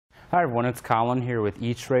Hi everyone, it's Colin here with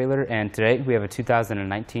eTrailer, and today we have a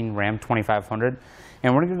 2019 Ram 2500,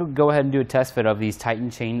 and we're going to go ahead and do a test fit of these Titan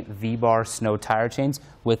Chain V-Bar snow tire chains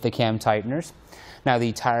with the cam tighteners. Now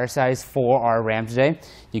the tire size for our Ram today,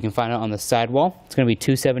 you can find it on the sidewall. It's going to be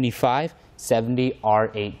 275 70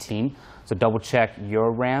 R18. So double check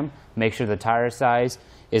your Ram, make sure the tire size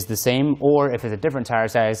is the same, or if it's a different tire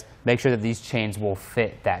size, make sure that these chains will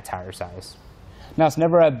fit that tire size. Now, it's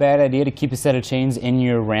never a bad idea to keep a set of chains in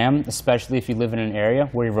your Ram, especially if you live in an area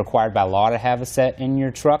where you're required by law to have a set in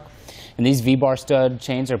your truck. And these V-bar stud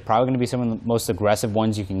chains are probably going to be some of the most aggressive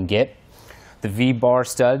ones you can get. The V-bar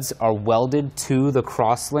studs are welded to the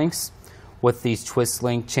cross links with these twist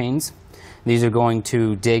link chains. These are going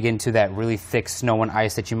to dig into that really thick snow and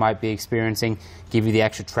ice that you might be experiencing, give you the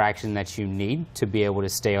extra traction that you need to be able to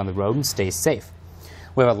stay on the road and stay safe.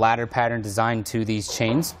 We have a ladder pattern designed to these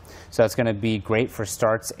chains, so that's going to be great for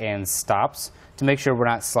starts and stops to make sure we're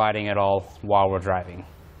not sliding at all while we're driving.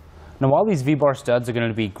 Now, while these V-bar studs are going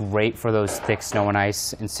to be great for those thick snow and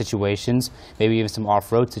ice in situations, maybe even some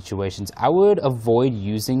off-road situations, I would avoid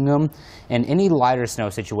using them in any lighter snow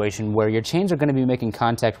situation where your chains are going to be making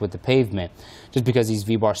contact with the pavement, just because these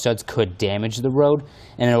V-bar studs could damage the road,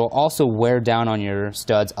 and it will also wear down on your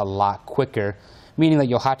studs a lot quicker, meaning that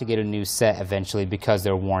you'll have to get a new set eventually because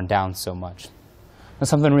they're worn down so much. Now,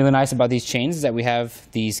 something really nice about these chains is that we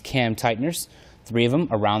have these cam tighteners, 3 of them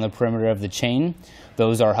around the perimeter of the chain.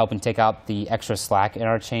 Those are helping take out the extra slack in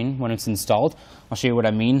our chain when it's installed. I'll show you what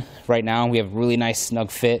I mean. Right now we have a really nice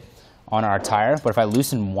snug fit on our tire, but if I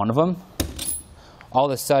loosen one of them, all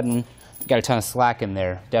of a sudden you got a ton of slack in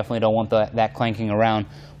there. Definitely don't want that clanking around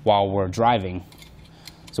while we're driving.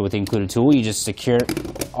 So with the included tool, you just secure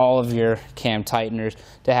all of your cam tighteners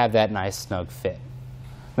to have that nice snug fit.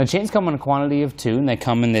 The chains come in a quantity of 2, and they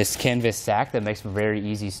come in this canvas sack that makes for very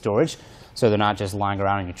easy storage. So they're not just lying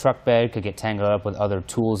around in your truck bed, could get tangled up with other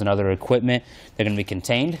tools and other equipment. They're going to be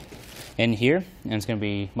contained in here, and it's going to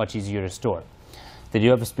be much easier to store. They do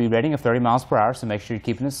have a speed rating of 30 miles per hour, so make sure you're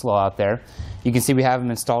keeping it slow out there. You can see we have them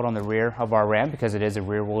installed on the rear of our Ram because it is a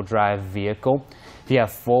rear-wheel drive vehicle. If you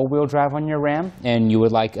have full-wheel drive on your Ram and you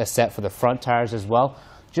would like a set for the front tires as well,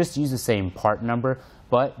 just use the same part number,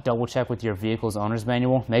 but double check with your vehicle's owner's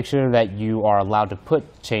manual. Make sure that you are allowed to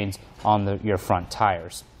put chains on your front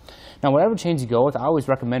tires. Now, whatever chains you go with, I always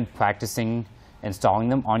recommend practicing installing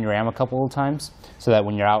them on your Ram a couple of times so that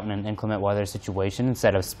when you're out in an inclement weather situation,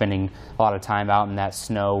 instead of spending a lot of time out in that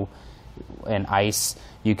snow and ice,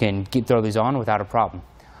 you can throw these on without a problem.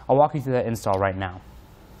 I'll walk you through that install right now.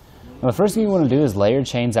 Now, the first thing you want to do is lay your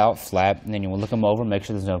chains out flat, and then you will look them over, make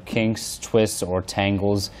sure there's no kinks, twists, or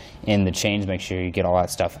tangles in the chains. Make sure you get all that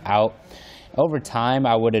stuff out. Over time,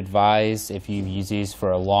 I would advise, if you've used these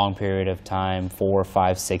for a long period of time, 4,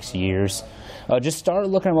 5, 6 years, just start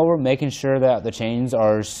looking them over, making sure that the chains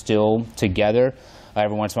are still together.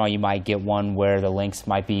 Every once in a while, you might get one where the links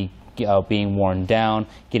might be being worn down,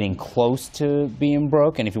 getting close to being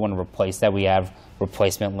broke, and if you want to replace that, we have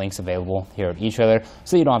replacement links available here at eTrailer,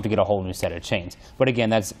 so you don't have to get a whole new set of chains. But again,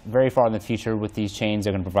 that's very far in the future with these chains.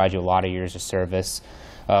 They're going to provide you a lot of years of service.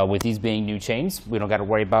 With these being new chains, we don't got to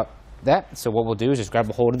worry about that. So what we'll do is just grab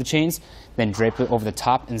a hold of the chains, then drape it over the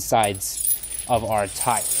top and sides of our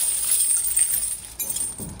tire.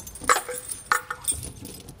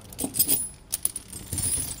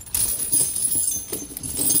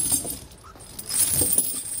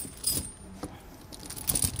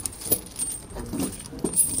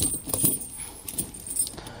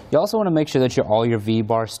 You also want to make sure that all your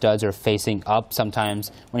V-bar studs are facing up.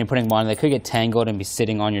 Sometimes when you're putting them on, they could get tangled and be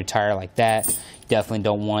sitting on your tire like that. You definitely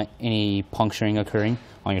don't want any puncturing occurring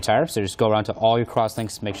on your tire. So just go around to all your cross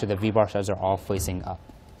links, make sure the V-bar studs are all facing up.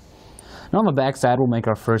 Now on the back side, we'll make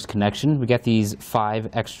our first connection. We got these 5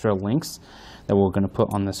 extra links that we're going to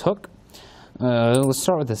put on this hook. Let's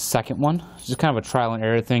start with the second one. It's just kind of a trial and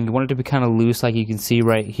error thing. You want it to be kind of loose like you can see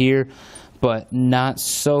right here, but not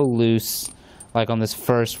so loose like on this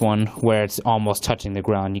first one where it's almost touching the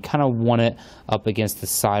ground. You kind of want it up against the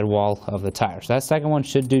sidewall of the tire. So that second one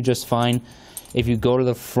should do just fine. If you go to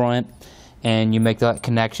the front and you make that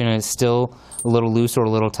connection and it's still a little loose or a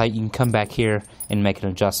little tight, you can come back here and make an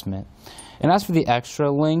adjustment. And as for the extra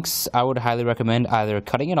links, I would highly recommend either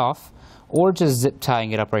cutting it off or just zip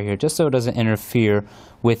tying it up right here, just so it doesn't interfere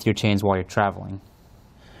with your chains while you're traveling.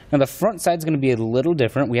 Now the front side is going to be a little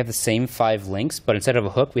different. We have the same 5 links, but instead of a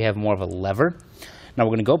hook, we have more of a lever. Now we're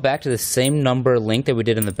going to go back to the same number link that we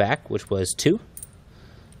did in the back, which was 2.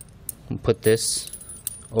 We'll put this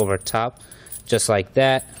over top, just like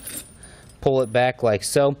that. Pull it back like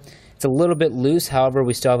so. It's a little bit loose, however,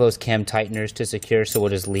 we still have those cam tighteners to secure, so we'll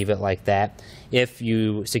just leave it like that. If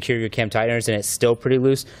you secure your cam tighteners and it's still pretty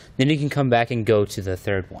loose, then you can come back and go to the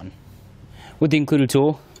third one. With the included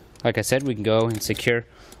tool, like I said, we can go and secure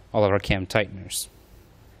all of our cam tighteners.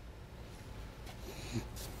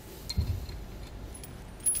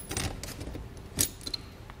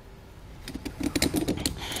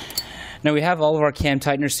 Now we have all of our cam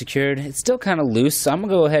tighteners secured. It's still kind of loose, so I'm going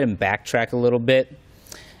to go ahead and backtrack a little bit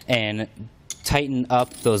and tighten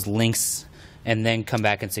up those links and then come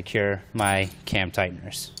back and secure my cam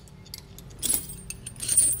tighteners.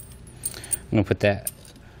 I'm going to put that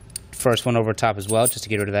first one over top as well just to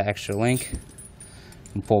get rid of that extra link.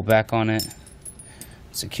 And pull back on it,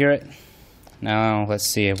 secure it. Now let's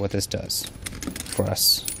see what this does for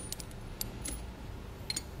us.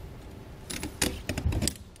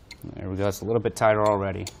 There we go, it's a little bit tighter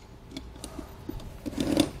already.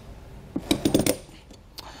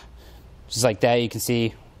 Just like that, you can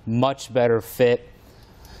see much better fit.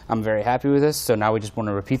 I'm very happy with this, so now we just want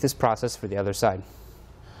to repeat this process for the other side.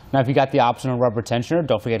 Now if you got the optional rubber tensioner,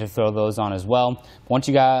 don't forget to throw those on as well. Once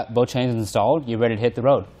you got both chains installed, you're ready to hit the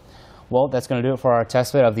road. Well, that's going to do it for our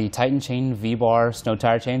test fit of the Titan Chain V-Bar snow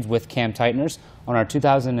tire chains with cam tighteners on our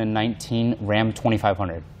 2019 Ram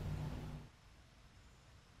 2500.